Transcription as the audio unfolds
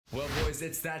Well, boys,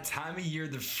 it's that time of year.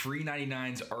 The free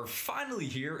 99s are finally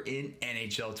here in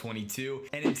NHL 22.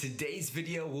 And in today's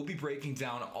video, we'll be breaking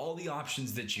down all the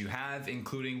options that you have,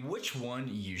 including which one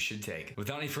you should take.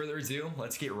 Without any further ado,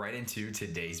 let's get right into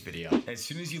today's video. As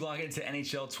soon as you log into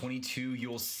NHL 22,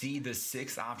 you'll see the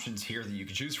 6 options here that you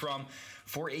can choose from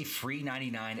for a free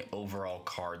 99 overall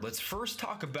card. Let's first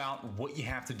talk about what you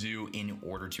have to do in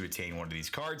order to attain one of these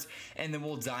cards, and then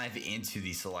we'll dive into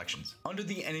the selections. Under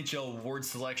the NHL award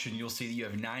selection, you'll see that you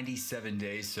have 97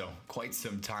 days, so quite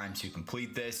some time to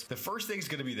complete this. The first thing is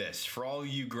going to be this. For all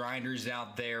you grinders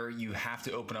out there, you have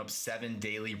to open up 7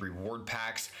 daily reward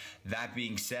packs. That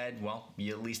being said, well,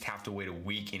 you at least have to wait a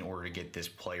week in order to get this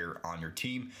player on your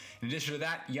team. In addition to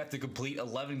that, you have to complete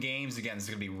 11 games. Again, this is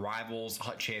going to be rivals,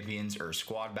 hut champions, or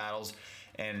squad battles,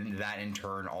 and that in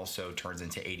turn also turns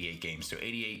into 88 games. So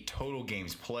 88 total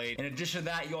games played. In addition to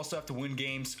that, you also have to win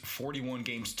games, 41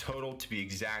 games total to be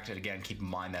exact. And again, keep in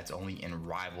mind that's only in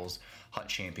rivals, hut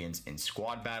champions, and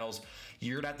squad battles.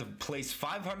 You're gonna have to place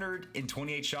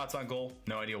 528 shots on goal.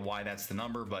 No idea why that's the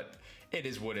number, but it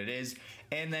is what it is.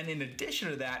 And then in addition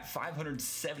to that,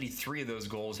 573 of those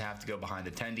goals have to go behind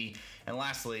the tendy. And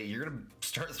lastly, you're gonna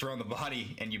start throwing the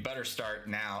body, and you better start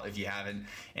now if you haven't.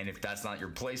 And if that's not your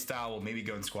play style, well, maybe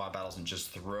go in squad battles and just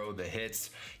throw the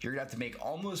hits. You're gonna have to make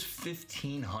almost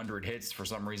 1,500 hits. For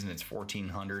some reason, it's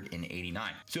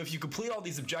 1,489. So if you complete all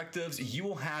these objectives, you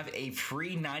will have a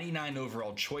free 99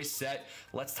 overall choice set.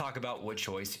 Let's talk about what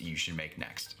choice you should make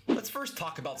next. Let's first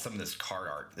talk about some of this card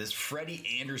art. This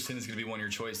Freddie Anderson is gonna be one of your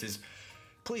choices.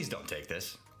 Please don't take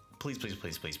this. Please, please,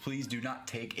 please, please, please do not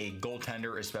take a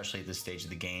goaltender, especially at this stage of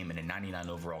the game, and a 99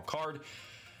 overall card.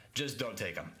 Just don't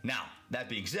take him. Now, that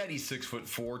being said, he's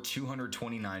 6'4",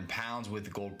 229 pounds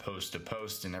with gold post to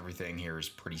post, and everything here is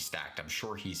pretty stacked. I'm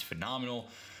sure he's phenomenal,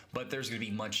 but there's going to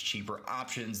be much cheaper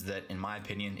options that, in my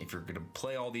opinion, if you're going to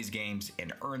play all these games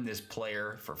and earn this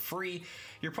player for free,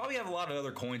 you probably have a lot of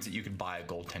other coins that you could buy a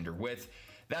goaltender with.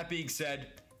 That being said,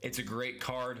 it's a great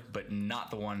card, but not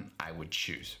the one I would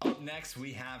choose. Up next,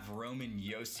 we have Roman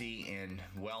Josi, and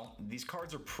well, these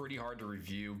cards are pretty hard to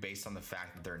review based on the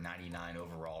fact that they're 99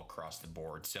 overall across the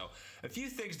board. So a few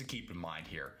things to keep in mind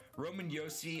here. Roman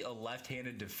Josi, a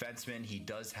left-handed defenseman. He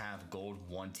does have gold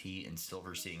 1T and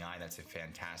silver seeing eye. That's a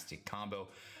fantastic combo.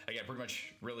 Again, pretty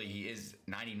much, really, he is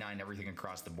 99 everything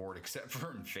across the board except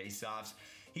for in face-offs.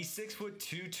 He's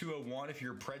 6'2", 201. If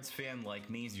you're a Preds fan like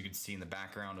me, as you can see in the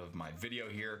background of my video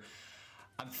here,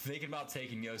 I'm thinking about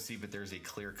taking Josi, but there's a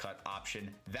clear-cut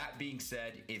option. That being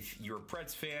said, if you're a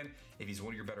Preds fan, if he's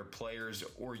one of your better players,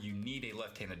 or you need a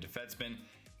left-handed defenseman,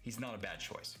 he's not a bad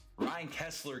choice. Ryan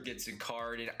Kesler gets a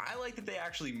card, and I like that they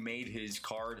actually made his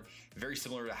card very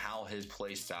similar to how his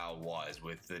play style was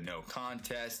with the no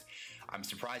contest. I'm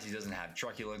surprised he doesn't have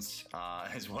truculence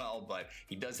as well, but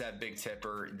he does have big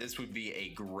tipper. This would be a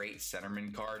great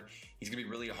centerman card. He's gonna be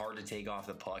really hard to take off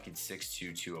the puck at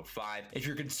 6'2", 205. If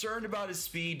you're concerned about his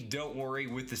speed, don't worry.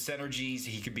 With the synergies,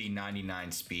 he could be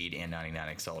 99 speed and 99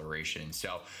 acceleration.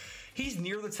 So he's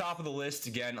near the top of the list,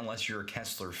 again, unless you're a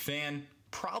Kesler fan.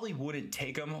 Probably wouldn't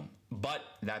take them, but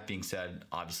that being said,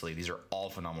 obviously these are all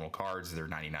phenomenal cards. They're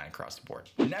 99 across the board.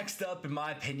 Next up, in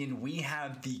my opinion, we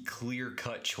have the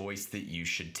clear-cut choice that you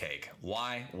should take.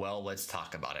 Why? Well, let's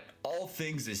talk about it. All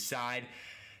things aside,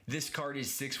 this card is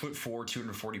 6'4",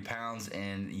 240 pounds,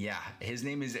 and yeah, his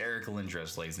name is Eric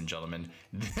Lindros, ladies and gentlemen.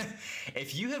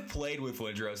 If you have played with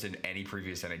Lindros in any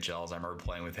previous NHLs, I remember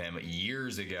playing with him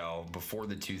years ago, before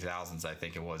the 2000s, I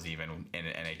think it was even in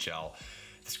an NHL.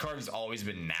 This card has always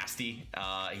been nasty.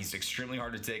 He's extremely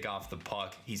hard to take off the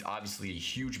puck. He's obviously a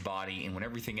huge body, and when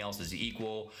everything else is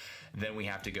equal, then we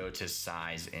have to go to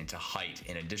size and to height.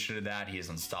 In addition to that, he has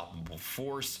unstoppable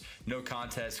force, no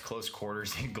contest, close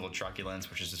quarters, and gold truculence,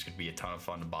 which is just going to be a ton of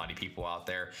fun to body people out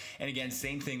there. And again,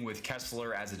 same thing with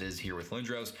Kesler as it is here with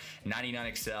Lindros. 99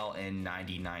 excel and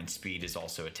 99 speed is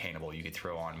also attainable. You could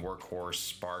throw on workhorse,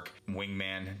 spark,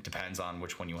 wingman, depends on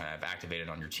which one you have activated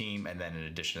on your team. And then in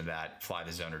addition to that, fly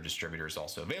the zone or distributor is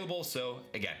also available. So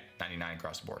again, 99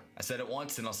 across the board. I said it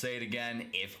once and I'll say it again.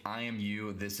 If I am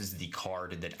you, this is the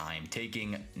card that I am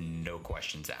taking, no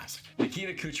questions asked.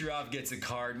 Nikita Kucherov gets a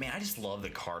card. Man, I just love the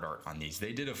card art on these.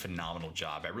 They did a phenomenal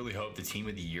job. I really hope the Team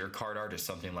of the Year card art is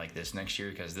something like this next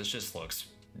year, because this just looks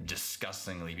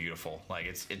disgustingly beautiful. Like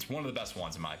it's one of the best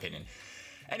ones in my opinion.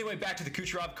 Anyway, back to the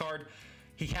Kucherov card.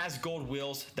 He has gold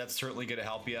wheels. That's certainly going to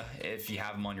help you if you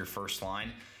have him on your first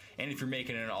line. And if you're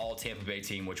making an all Tampa Bay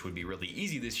team, which would be really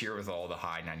easy this year with all the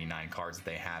high 99 cards that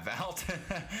they have out,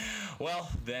 well,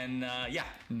 then, yeah,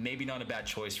 maybe not a bad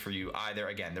choice for you either.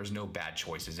 Again, there's no bad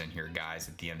choices in here, guys,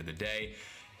 at the end of the day.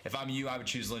 If I'm you, I would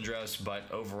choose Lindros, but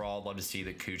overall, love to see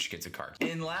that Cooch gets a card.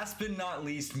 And last but not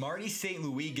least, Marty St.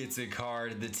 Louis gets a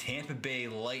card. The Tampa Bay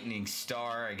Lightning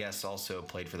star, I guess also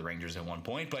played for the Rangers at one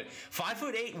point, but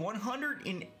 5'8",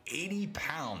 180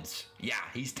 pounds. Yeah,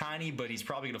 he's tiny, but he's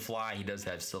probably gonna fly. He does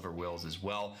have silver wheels as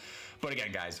well. But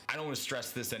again, guys, I don't want to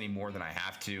stress this any more than I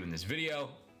have to in this video.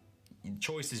 The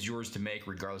choice is yours to make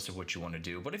regardless of what you want to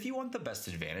do. But if you want the best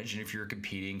advantage, and if you're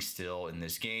competing still in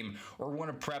this game or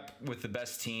want to prep with the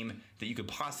best team that you could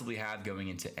possibly have going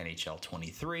into NHL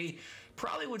 23,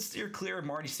 probably would steer clear of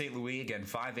Marty St. Louis. Again,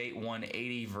 5'8",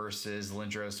 180 versus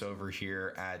Lindros over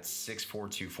here at 6'4",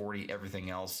 240.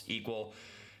 Everything else equal.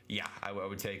 Yeah, I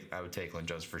would take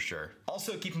Lindros for sure.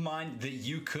 Also, keep in mind that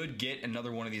you could get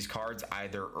another one of these cards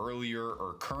either earlier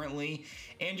or currently,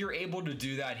 and you're able to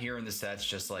do that here in the sets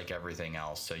just like everything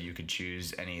else. So you could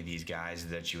choose any of these guys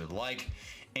that you would like.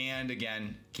 And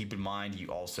again, keep in mind you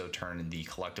also turn in the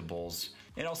collectibles.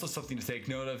 And also something to take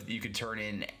note of, you could turn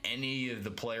in any of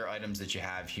the player items that you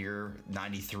have here.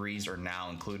 93s are now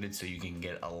included, so you can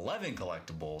get 11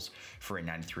 collectibles for a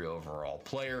 93 overall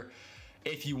player.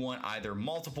 If you want either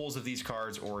multiples of these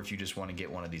cards or if you just want to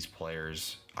get one of these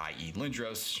players, i.e.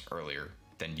 Lindros, earlier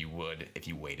than you would if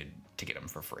you waited to get them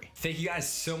for free. Thank you guys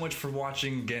so much for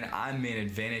watching. Again, I'm Man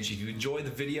Advantage. If you enjoyed the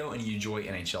video and you enjoy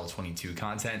NHL 22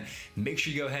 content, make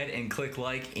sure you go ahead and click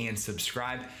like and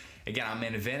subscribe. Again, I'm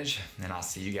Man Advantage, and I'll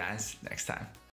see you guys next time.